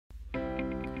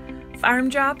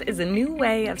FarmDrop is a new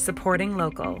way of supporting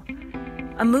local.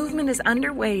 A movement is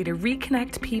underway to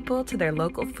reconnect people to their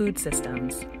local food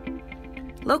systems.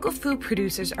 Local food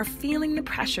producers are feeling the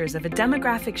pressures of a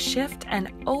demographic shift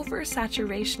and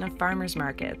oversaturation of farmers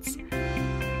markets.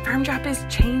 FarmDrop is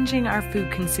changing our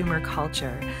food consumer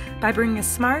culture by bringing a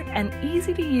smart and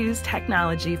easy-to-use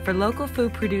technology for local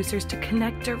food producers to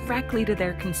connect directly to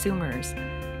their consumers.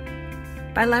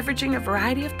 By leveraging a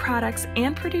variety of products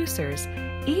and producers,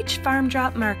 each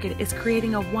FarmDrop market is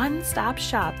creating a one-stop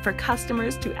shop for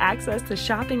customers to access the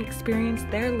shopping experience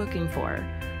they're looking for.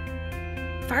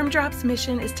 FarmDrop's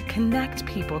mission is to connect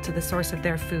people to the source of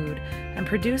their food and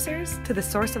producers to the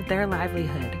source of their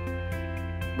livelihood.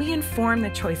 We inform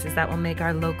the choices that will make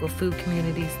our local food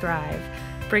communities thrive,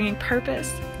 bringing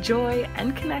purpose, joy,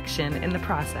 and connection in the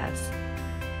process.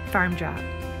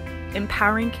 FarmDrop,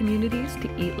 empowering communities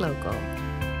to eat local.